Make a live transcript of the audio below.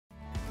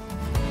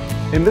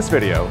In this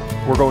video,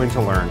 we're going to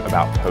learn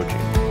about poaching.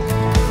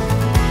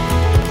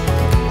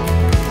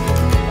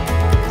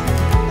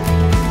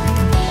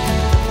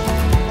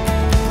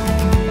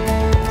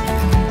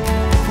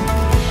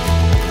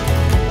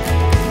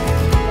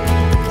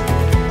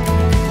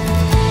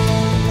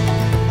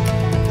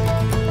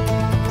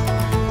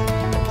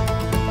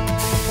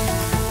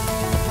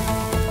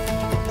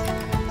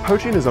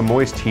 Poaching is a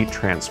moist heat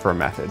transfer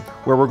method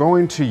where we're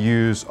going to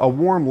use a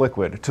warm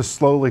liquid to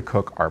slowly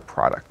cook our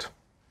product.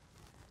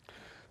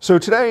 So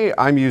today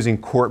I'm using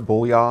court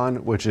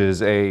bouillon, which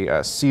is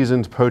a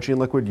seasoned poaching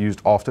liquid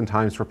used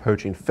oftentimes for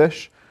poaching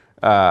fish,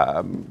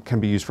 can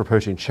be used for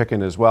poaching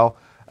chicken as well.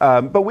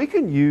 But we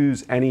can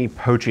use any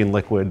poaching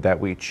liquid that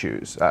we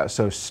choose.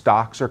 So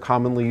stocks are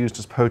commonly used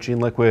as poaching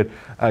liquid.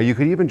 You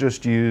could even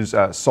just use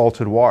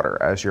salted water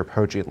as your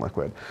poaching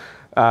liquid.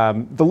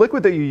 The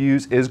liquid that you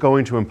use is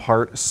going to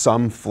impart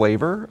some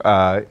flavor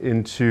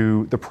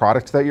into the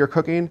product that you're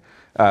cooking.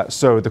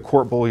 So the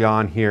court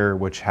bouillon here,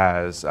 which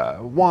has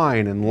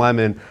wine and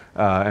lemon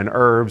and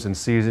herbs and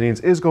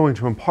seasonings, is going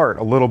to impart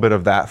a little bit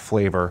of that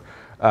flavor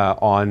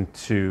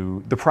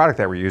onto the product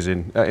that we're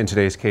using. In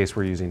today's case,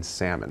 we're using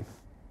salmon.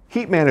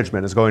 Heat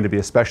management is going to be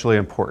especially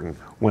important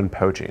when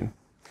poaching.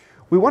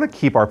 We want to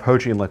keep our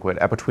poaching liquid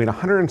at between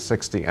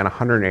 160 and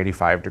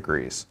 185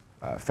 degrees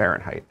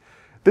Fahrenheit.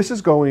 This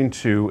is going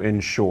to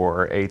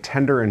ensure a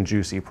tender and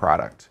juicy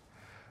product.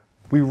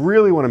 We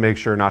really want to make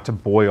sure not to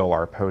boil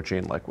our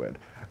poaching liquid.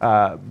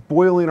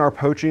 Boiling our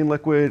poaching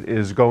liquid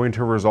is going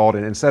to result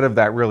in, instead of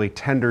that really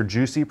tender,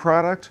 juicy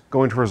product,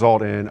 going to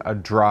result in a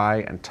dry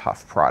and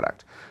tough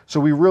product.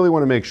 So we really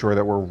want to make sure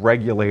that we're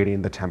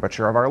regulating the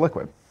temperature of our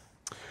liquid.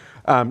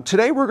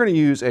 Today we're going to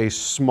use a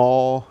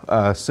small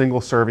single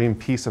serving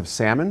piece of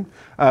salmon.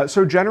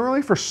 So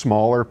generally for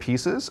smaller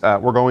pieces,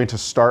 we're going to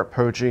start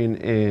poaching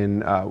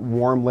in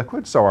warm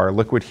liquid. So our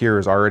liquid here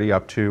is already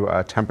up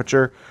to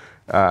temperature.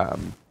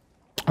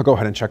 I'll go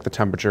ahead and check the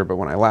temperature, but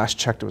when I last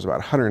checked, it was about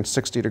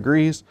 160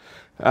 degrees.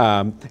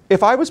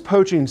 If I was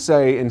poaching,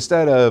 say,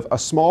 instead of a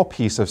small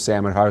piece of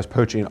salmon, if I was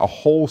poaching a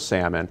whole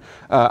salmon,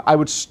 I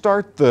would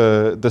start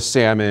the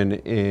salmon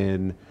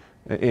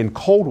in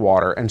cold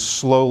water and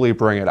slowly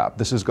bring it up.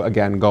 This is,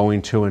 again,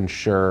 going to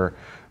ensure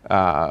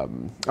a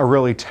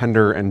really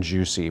tender and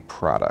juicy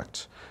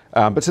product.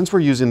 But since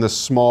we're using this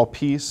small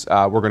piece,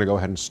 we're gonna go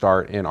ahead and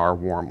start in our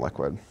warm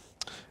liquid.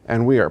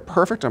 And we are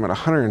perfect. I'm at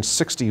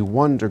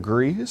 161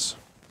 degrees.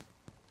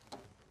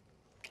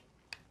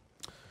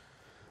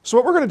 So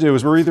what we're going to do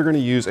is we're either going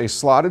to use a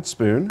slotted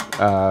spoon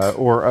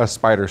or a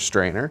spider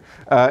strainer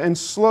and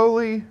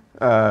slowly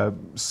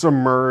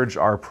submerge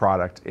our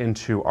product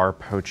into our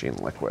poaching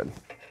liquid.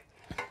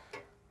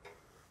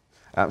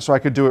 So I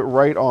could do it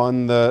right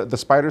on the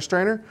spider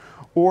strainer,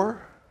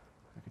 or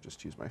I could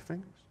just use my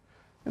fingers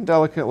and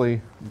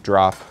delicately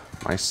drop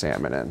my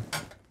salmon in.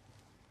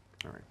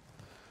 All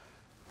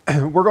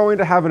right. We're going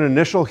to have an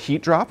initial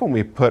heat drop when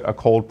we put a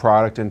cold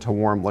product into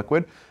warm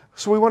liquid.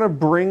 So we want to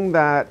bring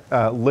that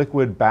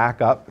liquid back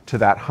up to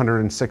that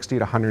 160 to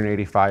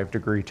 185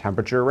 degree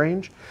temperature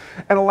range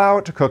and allow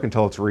it to cook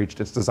until it's reached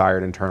its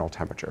desired internal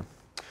temperature.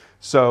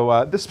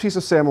 So this piece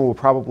of salmon will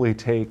probably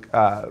take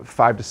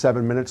 5 to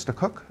 7 minutes to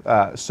cook.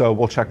 So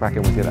we'll check back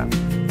in with you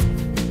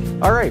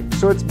then. All right,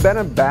 so it's been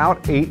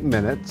about 8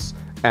 minutes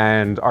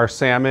and our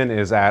salmon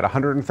is at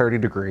 130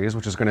 degrees,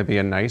 which is going to be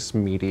a nice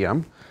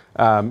medium.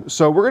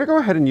 So we're going to go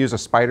ahead and use a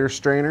spider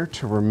strainer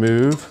to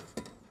remove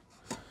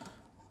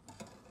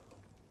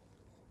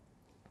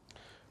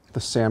the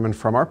salmon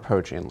from our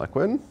poaching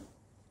liquid.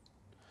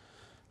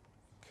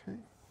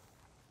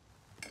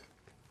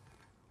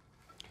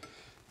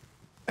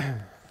 Okay.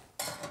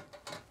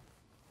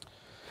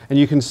 And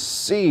you can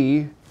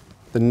see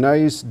the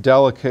nice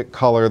delicate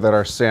color that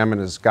our salmon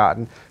has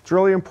gotten. It's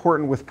really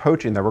important with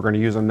poaching that we're going to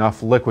use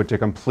enough liquid to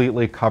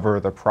completely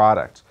cover the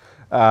product.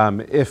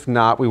 If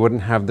not, we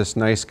wouldn't have this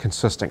nice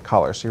consistent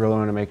color. So you really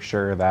want to make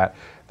sure that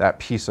that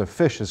piece of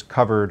fish is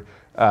covered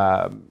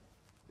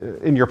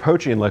in your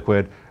poaching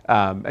liquid,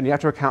 and you have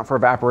to account for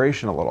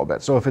evaporation a little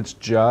bit. So if it's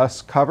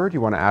just covered,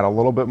 you want to add a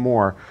little bit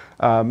more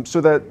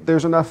so that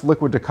there's enough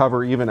liquid to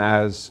cover even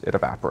as it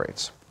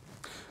evaporates.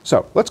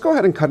 So let's go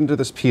ahead and cut into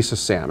this piece of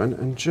salmon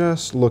and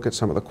just look at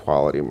some of the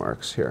quality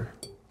marks here.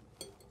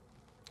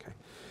 Okay.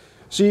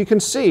 So you can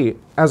see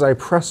as I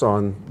press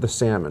on the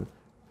salmon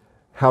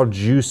how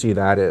juicy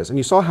that is. And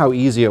you saw how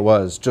easy it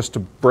was just to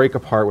break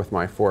apart with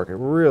my fork. It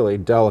really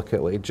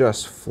delicately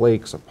just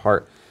flakes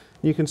apart.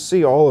 You can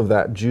see all of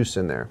that juice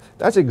in there.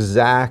 That's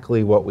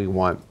exactly what we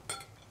want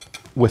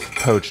with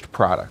poached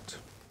product.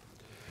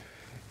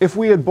 If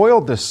we had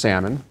boiled this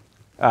salmon,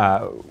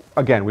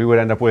 again, we would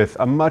end up with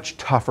a much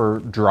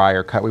tougher,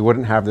 drier cut. We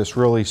wouldn't have this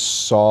really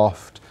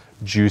soft,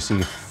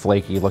 juicy,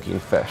 flaky looking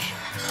fish.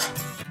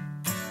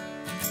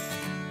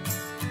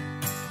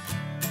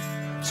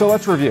 So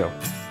let's review.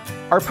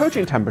 Our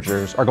poaching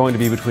temperatures are going to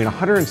be between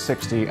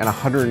 160 and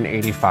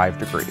 185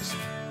 degrees.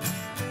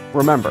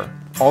 Remember,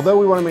 although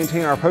we want to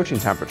maintain our poaching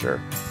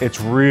temperature, it's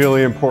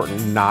really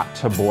important not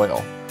to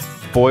boil.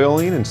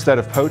 Boiling instead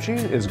of poaching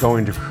is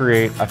going to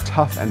create a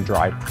tough and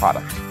dry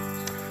product.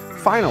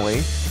 Finally,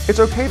 it's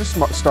okay to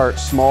start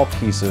small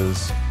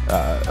pieces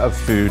of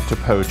food to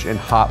poach in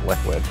hot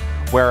liquid,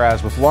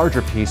 whereas with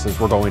larger pieces,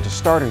 we're going to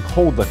start in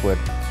cold liquid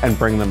and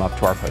bring them up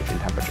to our poaching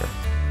temperature.